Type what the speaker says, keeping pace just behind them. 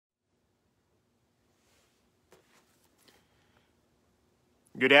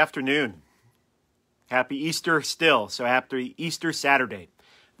Good afternoon. Happy Easter still. So happy Easter Saturday,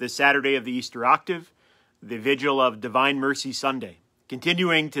 the Saturday of the Easter octave, the vigil of Divine Mercy Sunday,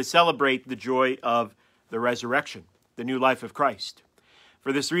 continuing to celebrate the joy of the resurrection, the new life of Christ.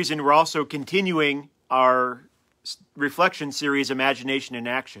 For this reason, we're also continuing our reflection series, Imagination in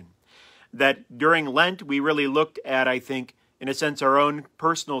Action, that during Lent, we really looked at, I think, in a sense, our own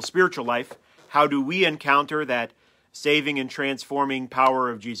personal spiritual life. How do we encounter that saving and transforming power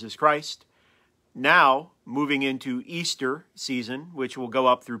of Jesus Christ? Now, moving into Easter season, which will go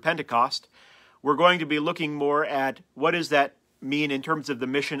up through Pentecost, we're going to be looking more at what does that mean in terms of the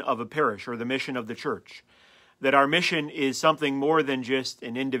mission of a parish or the mission of the church. That our mission is something more than just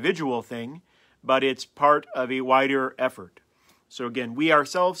an individual thing, but it's part of a wider effort. So again, we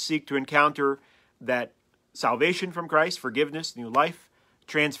ourselves seek to encounter that salvation from Christ, forgiveness, new life,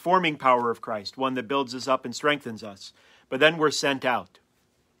 transforming power of Christ, one that builds us up and strengthens us. But then we're sent out.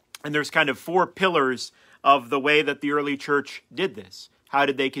 And there's kind of four pillars of the way that the early church did this. How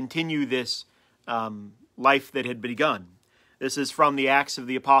did they continue this life that had begun? This is from the Acts of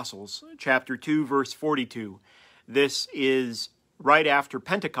the Apostles, chapter 2, verse 42. This is right after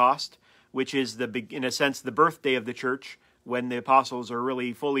Pentecost, which is, in a sense, the birthday of the church, when the apostles are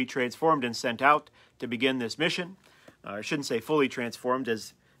really fully transformed and sent out to begin this mission. I shouldn't say fully transformed,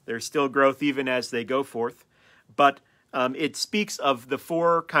 as there's still growth even as they go forth. But it speaks of the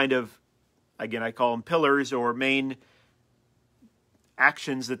four kind of, again, I call them pillars or main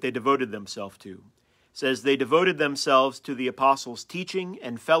actions that they devoted themselves to. It says, they devoted themselves to the apostles' teaching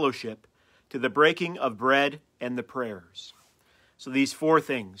and fellowship, to the breaking of bread and the prayers. So these four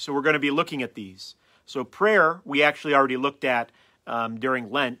things. So we're going to be looking at these. So prayer, we actually already looked at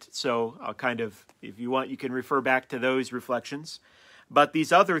during Lent. So I'll kind of, if you want, you can refer back to those reflections. But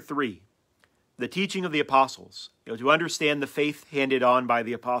these other three, the teaching of the apostles, to understand the faith handed on by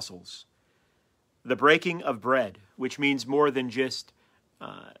the apostles, the breaking of bread, which means more than just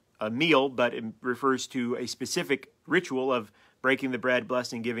a meal, but it refers to a specific ritual of breaking the bread,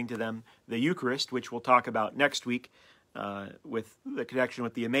 blessing, giving to them the Eucharist, which we'll talk about next week with the connection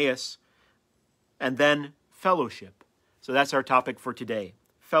with the Emmaus, and then fellowship. So that's our topic for today,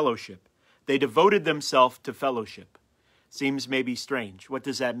 fellowship. They devoted themselves to fellowship. Seems maybe strange. What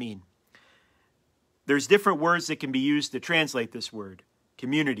does that mean? There's different words that can be used to translate this word.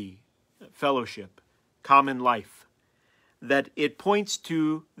 Community, fellowship, common life. That it points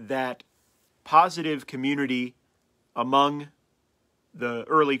to that positive community among the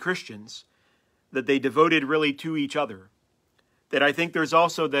early Christians, that they devoted really to each other. That I think there's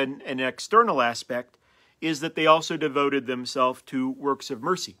also then an external aspect, is that they also devoted themselves to works of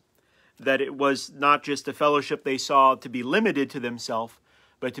mercy. That it was not just a fellowship they saw to be limited to themselves,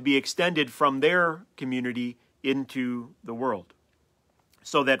 but to be extended from their community into the world.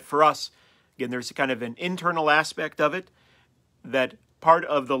 So that for us, again, there's kind of an internal aspect of it, that part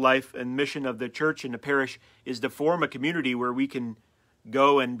of the life and mission of the church and the parish is to form a community where we can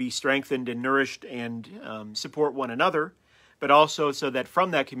go and be strengthened and nourished and support one another, but also so that from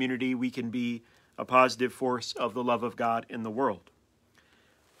that community we can be a positive force of the love of God in the world.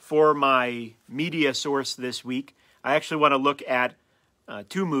 For my media source this week, I actually want to look at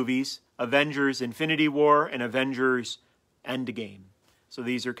two movies, Avengers Infinity War and Avengers Endgame. So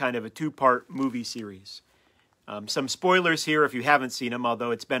these are kind of a two-part movie series. Some spoilers here if you haven't seen them,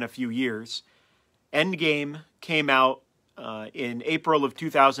 although it's been a few years. Endgame came out in April of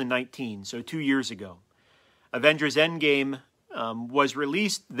 2019, so 2 years ago. Avengers Endgame was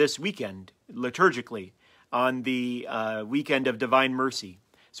released this weekend, liturgically, on the weekend of Divine Mercy.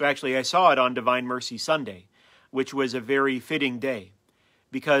 So actually I saw it on Divine Mercy Sunday, which was a very fitting day,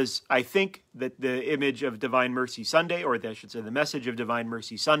 because I think that the image of Divine Mercy Sunday, or I should say the message of Divine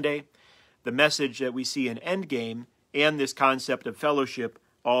Mercy Sunday, the message that we see in Endgame, and this concept of fellowship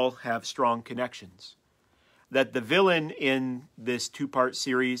all have strong connections. That the villain in this two-part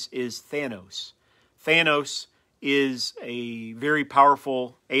series is Thanos. Thanos is a very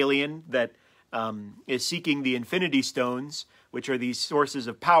powerful alien that is seeking the Infinity Stones, which are these sources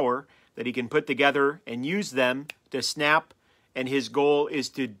of power that he can put together and use them to snap, and his goal is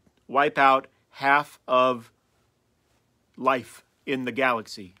to wipe out half of life in the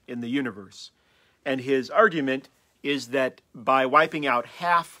galaxy, in the universe. And his argument is that by wiping out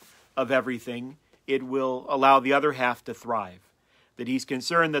half of everything, it will allow the other half to thrive. That he's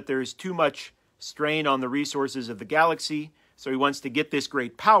concerned that there's too much strain on the resources of the galaxy, so he wants to get this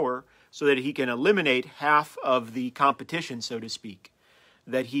great power so that he can eliminate half of the competition, so to speak.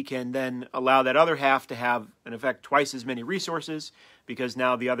 That he can then allow that other half to have, in effect, twice as many resources, because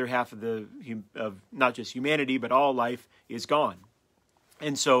now the other half of not just humanity, but all life is gone.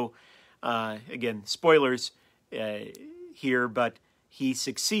 And so, again, spoilers here, but he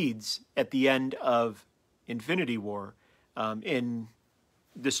succeeds at the end of Infinity War in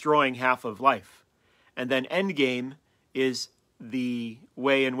destroying half of life. And then Endgame is the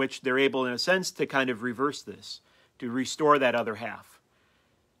way in which they're able, in a sense, to kind of reverse this, to restore that other half.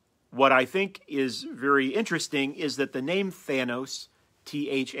 What I think is very interesting is that the name Thanos,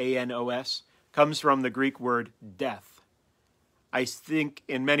 Thanos, comes from the Greek word death. I think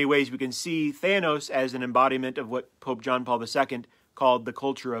in many ways we can see Thanos as an embodiment of what Pope John Paul II called the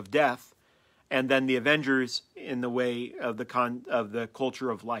culture of death, and then the Avengers in the way of the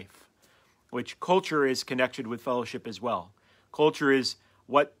culture of life, which culture is connected with fellowship as well. Culture is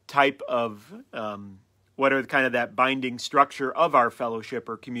what type of, what are kind of that binding structure of our fellowship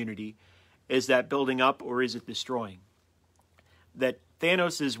or community? Is that building up or is it destroying? That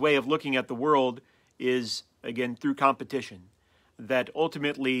Thanos' way of looking at the world is, again, through competition. That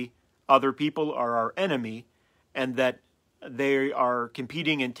ultimately other people are our enemy and that they are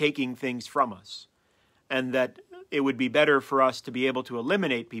competing and taking things from us. And that it would be better for us to be able to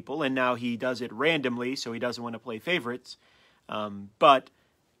eliminate people, and now he does it randomly, so he doesn't want to play favorites, but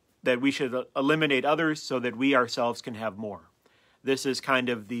that we should eliminate others so that we ourselves can have more. This is kind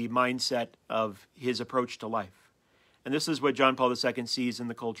of the mindset of his approach to life. And this is what John Paul II sees in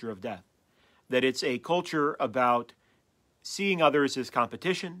the culture of death. That it's a culture about seeing others as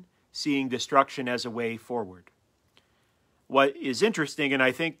competition, seeing destruction as a way forward. What is interesting, and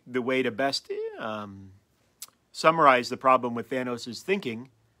I think the way to best summarize the problem with Thanos' thinking,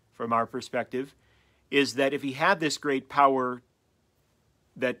 from our perspective, is that if he had this great power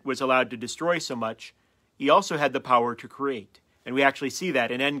that was allowed to destroy so much, he also had the power to create. And we actually see that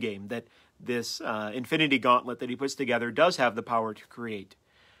in Endgame, that this infinity gauntlet that he puts together does have the power to create.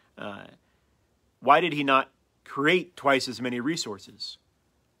 Why did he not create twice as many resources?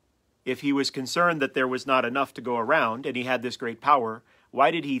 If he was concerned that there was not enough to go around and he had this great power,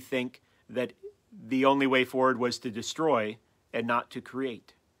 why did he think that the only way forward was to destroy and not to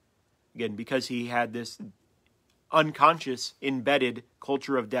create? Again, because he had this unconscious, embedded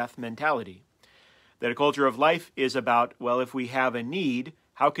culture of death mentality. That a culture of life is about, well, if we have a need,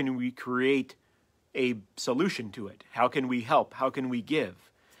 how can we create a solution to it? How can we help? How can we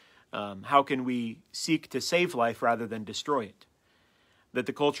give? How can we seek to save life rather than destroy it? That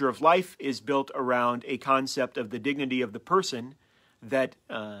the culture of life is built around a concept of the dignity of the person, that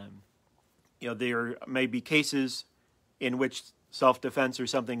there may be cases in which self-defense or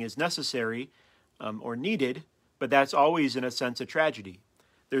something is necessary or needed, but that's always, in a sense, a tragedy.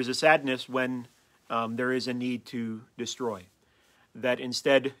 There's a sadness when there is a need to destroy, that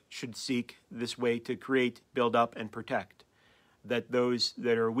instead should seek this way to create, build up, and protect, that those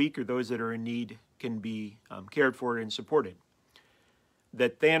that are weak or those that are in need can be cared for and supported.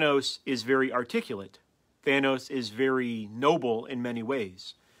 That Thanos is very articulate. Thanos is very noble in many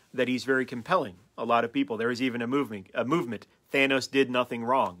ways, that he's very compelling. A lot of people, there is even a movement, Thanos did nothing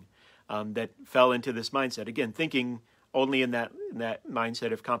wrong, that fell into this mindset. Again, thinking only in that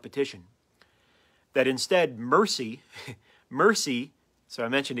mindset of competition. That instead, mercy, so I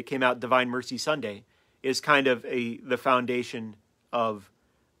mentioned it came out Divine Mercy Sunday, is kind of the foundation of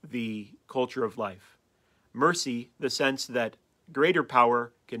the culture of life. Mercy, the sense that greater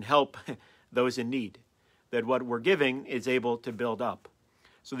power can help those in need, that what we're giving is able to build up.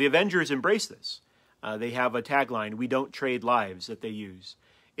 So the Avengers embrace this. They have a tagline, "We don't trade lives," that they use,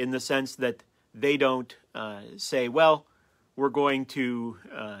 in the sense that they don't say, well, we're going to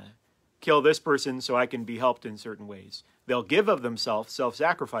kill this person so I can be helped in certain ways. They'll give of themselves,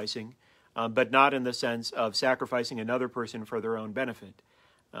 self-sacrificing, but not in the sense of sacrificing another person for their own benefit.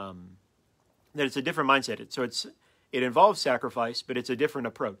 That it's a different mindset. So it involves sacrifice, but it's a different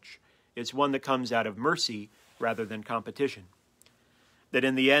approach. It's one that comes out of mercy rather than competition. That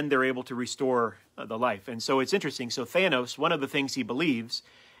in the end, they're able to restore the life. And so it's interesting. So Thanos, one of the things he believes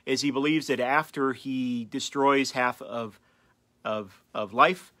is he believes that after he destroys half of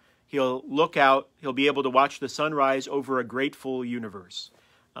life, he'll look out, he'll be able to watch the sunrise over a grateful universe.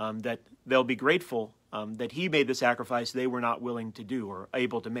 That they'll be grateful that he made the sacrifice they were not willing to do or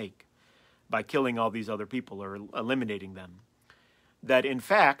able to make by killing all these other people or eliminating them. That in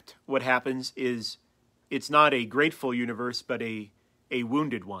fact, what happens is it's not a grateful universe, but a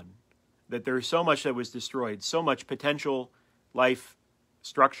wounded one. That there's so much that was destroyed, so much potential life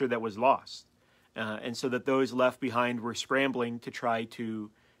structure that was lost. And so that those left behind were scrambling to try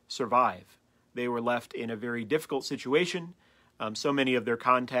to survive. They were left in a very difficult situation. So many of their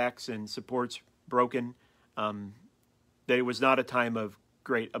contacts and supports broken, that it was not a time of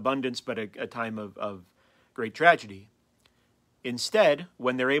great abundance, but a time of great tragedy. Instead,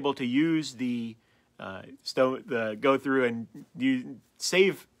 when they're able to use go through and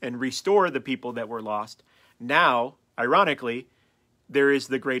save and restore the people that were lost, now, ironically, there is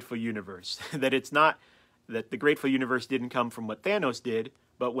the grateful universe. That it's not that the grateful universe didn't come from what Thanos did,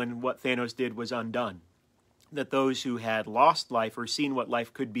 but when what Thanos did was undone. That those who had lost life or seen what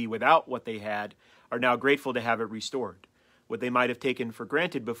life could be without what they had are now grateful to have it restored. What they might have taken for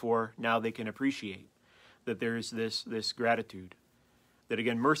granted before, now they can appreciate. That there's this gratitude. That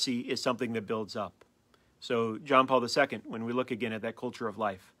again, mercy is something that builds up. So John Paul II, when we look again at that culture of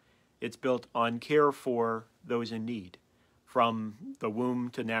life, it's built on care for those in need, from the womb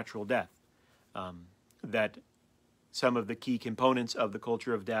to natural death. That some of the key components of the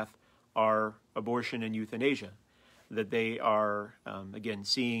culture of death are abortion and euthanasia. That they are, again,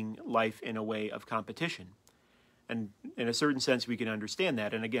 seeing life in a way of competition. And in a certain sense, we can understand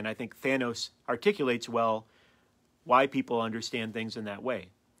that. And again, I think Thanos articulates well why people understand things in that way.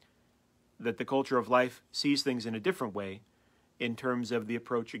 That the culture of life sees things in a different way in terms of the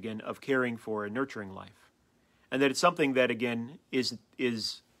approach, again, of caring for and nurturing life. And that it's something that, again,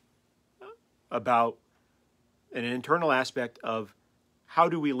 is about an internal aspect of how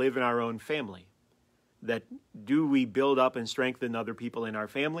do we live in our own family? That do we build up and strengthen other people in our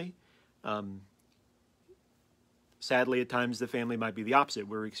family? Sadly, at times the family might be the opposite,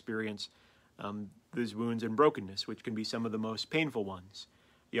 where we experience those wounds and brokenness, which can be some of the most painful ones,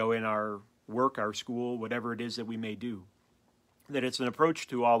 in our work, our school, whatever it is that we may do. That it's an approach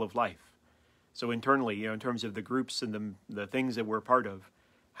to all of life. So internally, in terms of the groups and the things that we're part of,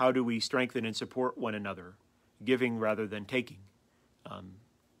 how do we strengthen and support one another, giving rather than taking?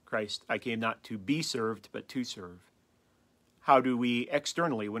 Christ, I came not to be served, but to serve. How do we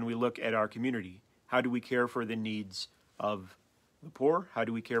externally, when we look at our community, how do we care for the needs of the poor? How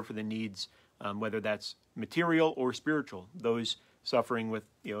do we care for the needs, whether that's material or spiritual, those suffering with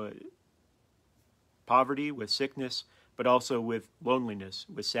poverty, with sickness, but also with loneliness,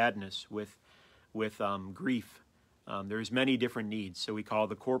 with sadness, with grief. There's many different needs. So we call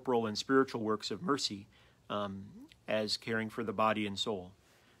the corporal and spiritual works of mercy as caring for the body and soul.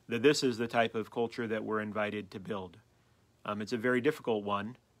 That this is the type of culture that we're invited to build. It's a very difficult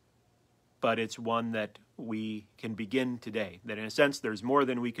one, but it's one that we can begin today. That in a sense, there's more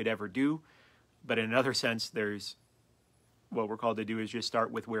than we could ever do, but in another sense, there's what we're called to do is just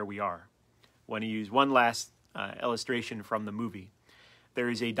start with where we are. I want to use one last illustration from the movie. There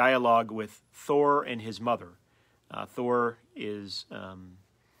is a dialogue with Thor and his mother. Thor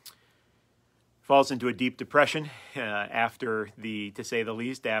falls into a deep depression after to say the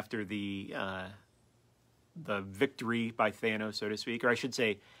least, after the victory by Thanos, so to speak, or I should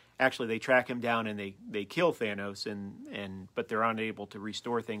say, actually they track him down and they kill Thanos, but they're unable to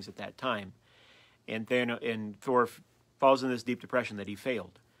restore things at that time, and Thor falls in this deep depression that he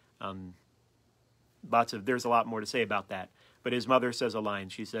failed. There's a lot more to say about that, but his mother says a line.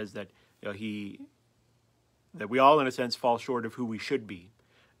 She says that that we all, in a sense, fall short of who we should be,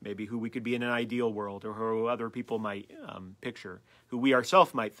 maybe who we could be in an ideal world, or who other people might picture, who we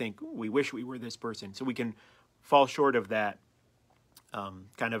ourselves might think we wish we were this person. So we can fall short of that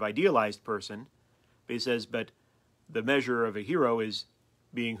kind of idealized person. But he says, but the measure of a hero is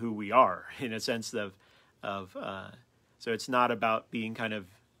being who we are, in a sense of so it's not about being kind of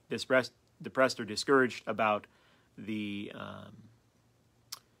depressed or discouraged about the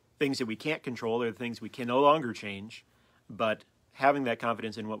things that we can't control or the things we can no longer change, but having that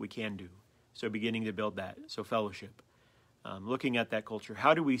confidence in what we can do. So beginning to build that. So fellowship. Looking at that culture.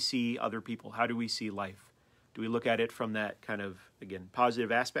 How do we see other people? How do we see life? Do we look at it from that kind of, again,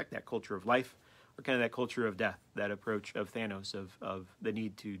 positive aspect, that culture of life, or kind of that culture of death, that approach of Thanos, of the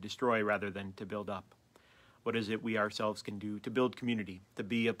need to destroy rather than to build up? What is it we ourselves can do to build community, to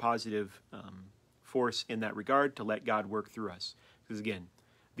be a positive force in that regard, to let God work through us? Because again,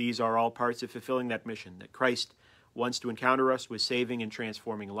 these are all parts of fulfilling that mission, that Christ wants to encounter us with saving and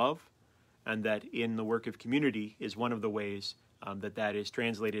transforming love, and that in the work of community is one of the ways that is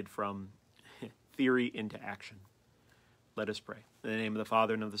translated from theory into action. Let us pray. In the name of the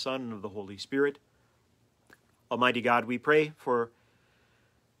Father, and of the Son, and of the Holy Spirit. Almighty God, we pray for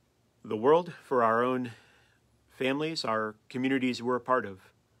the world, for our own families, our communities we're a part of,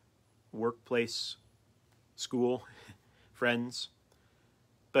 workplace, school, friends,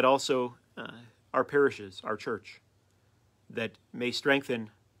 but also our parishes, our church, that may strengthen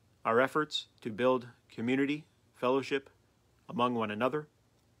our efforts to build community, fellowship among one another,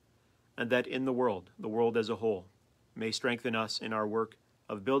 and that in the world as a whole, may strengthen us in our work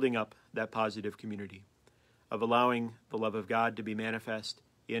of building up that positive community, of allowing the love of God to be manifest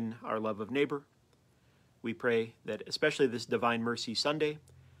in our love of neighbor, We pray that especially this Divine Mercy Sunday,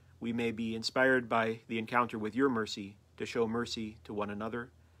 we may be inspired by the encounter with your mercy to show mercy to one another.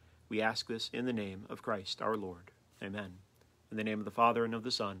 We ask this in the name of Christ our Lord. Amen. In the name of the Father, and of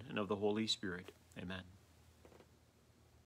the Son, and of the Holy Spirit. Amen.